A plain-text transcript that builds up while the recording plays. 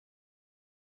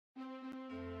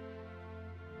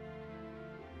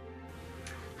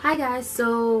Hi guys,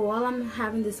 so while I'm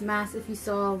having this mask, if you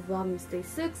saw Vlogmas Day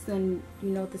 6, then you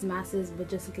know what this mask is, but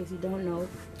just in case you don't know,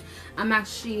 I'm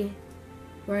actually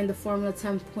wearing the Formula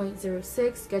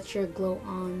 10.06 Get Your Glow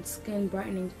On Skin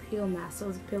Brightening Peel Mask. So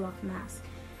it's a peel off mask.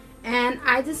 And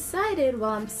I decided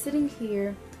while I'm sitting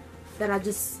here that I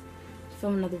just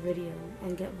film another video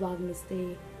and get Vlogmas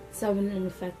Day 7 in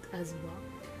effect as well.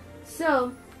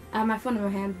 So I have my phone in my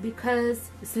hand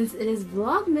because since it is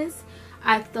Vlogmas,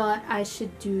 I thought I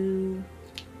should do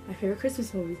my favorite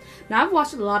Christmas movies. Now, I've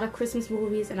watched a lot of Christmas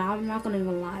movies, and I'm not gonna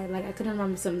even lie, like I couldn't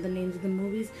remember some of the names of the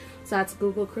movies, so I had to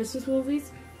Google Christmas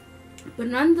movies. But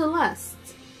nonetheless,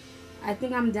 I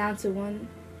think I'm down to one.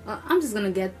 I'm just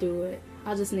gonna get through it.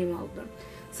 I'll just name all of them.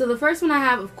 So the first one I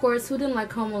have, of course, who didn't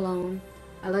like Home Alone?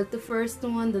 I liked the first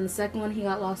one. Then the second one, He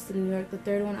Got Lost in New York. The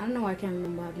third one, I don't know why I can't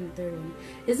remember having the third one.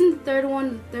 Isn't the third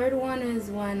one? The third one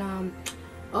is when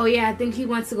oh yeah, I think he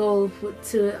went to go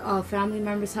to a family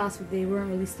member's house, but they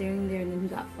weren't really staying there, and then he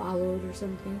got followed or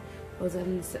something. Was that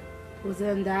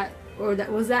in that, or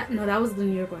that was that? No, that was the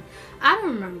New York one. I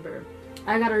don't remember.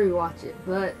 I gotta rewatch it,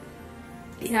 but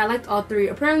yeah, I liked all three.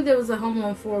 Apparently, there was a Home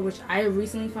Alone 4, which I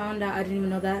recently found out. I didn't even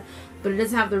know that, but it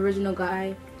doesn't have the original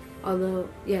guy. Although,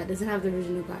 yeah, it doesn't have the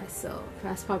original guy, so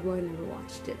that's probably why I never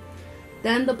watched it.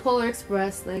 Then the Polar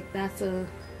Express, like that's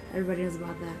everybody knows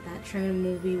about that train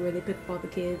movie where they picked up all the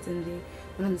kids and they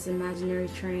went on this imaginary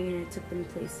train and it took them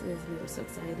places and they were so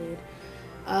excited.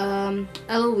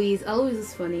 Eloise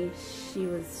was funny. She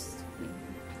was funny.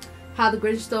 How the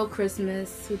Grinch Stole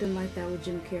Christmas. Who didn't like that with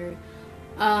Jim Carrey?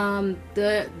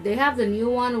 They have the new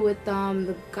one with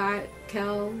the guy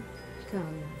Cal, not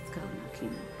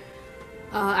Kino.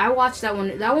 I watched that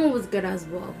one. That one was good as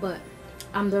well, but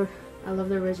I love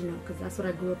the original because that's what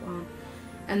I grew up on.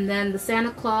 And then the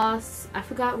Santa Claus, I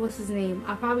forgot what's his name.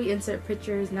 I'll probably insert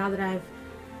pictures now that I've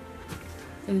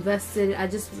invested. I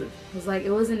just was like,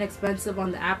 it wasn't expensive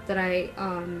on the app that I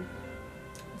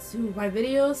do my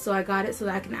videos, so I got it so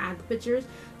that I can add the pictures.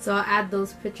 So I'll add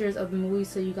those pictures of the movie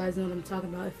so you guys know what I'm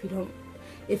talking about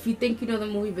if you think you know the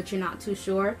movie but you're not too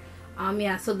sure.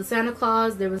 Yeah, so the Santa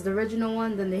Claus, there was the original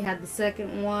one, then they had the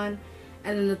second one,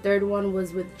 and then the third one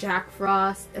was with Jack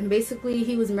Frost. And basically,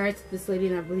 he was married to this lady,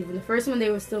 and I believe in the first one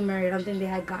they were still married. I don't think they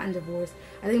had gotten divorced.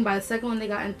 I think by the second one they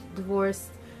got divorced.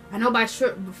 I know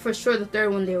for sure the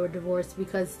third one they were divorced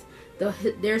because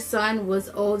their son was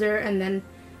older, and then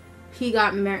he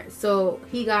got married. So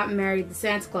he got married. The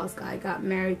Santa Claus guy got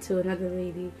married to another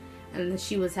lady, and then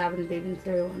she was having a baby in the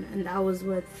third one, and that was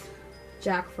with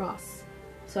Jack Frost.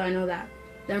 So I know that.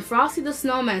 Then Frosty the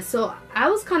Snowman. So I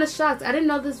was kind of shocked. I didn't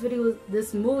know this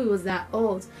movie was that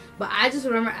old. But I just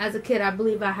remember as a kid, I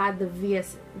believe I had the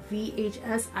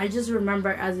VHS. I just remember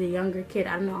as a younger kid.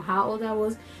 I don't know how old I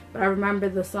was, but I remember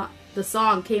the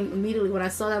song came immediately when I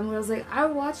saw that movie. I was like, I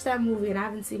watched that movie and I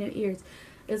haven't seen it in years.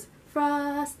 It's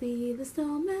Frosty the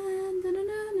Snowman. Da, da, da,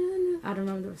 da, da. I don't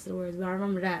remember the rest of the words, but I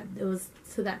remember that. It was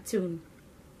to that tune.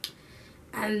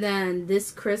 And then This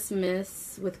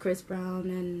Christmas with Chris Brown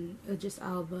and Idris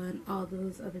Elba and all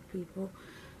those other people.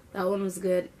 That one was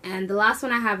good. And the last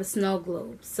one I have is Snow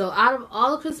Globe. So out of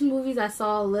all the Christmas movies I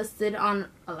saw listed on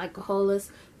like a whole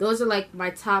list, those are like my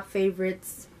top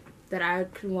favorites that I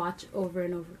can watch over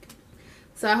and over again.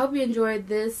 So I hope you enjoyed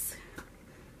this,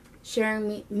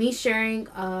 sharing me sharing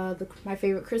my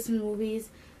favorite Christmas movies.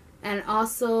 And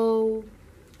also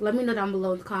let me know down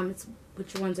below in the comments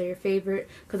which ones are your favorite,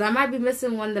 because I might be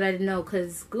missing one that I didn't know,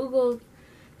 because Google,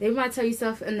 they might tell you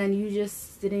stuff and then you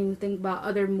just didn't even think about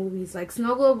other movies. Like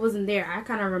Snow Globe wasn't there. I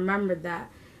kind of remembered that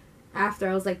after.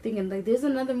 I was like thinking, like, there's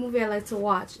another movie I like to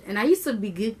watch. And I used to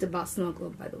be geeked about Snow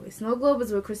Globe, by the way. Snow Globe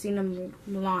is with Christina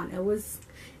Milian. It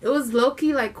was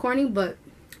low-key like corny, but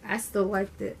I still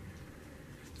liked it.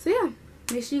 So yeah,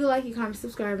 make sure you like, you comment,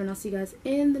 subscribe, and I'll see you guys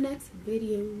in the next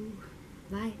video.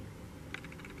 Bye.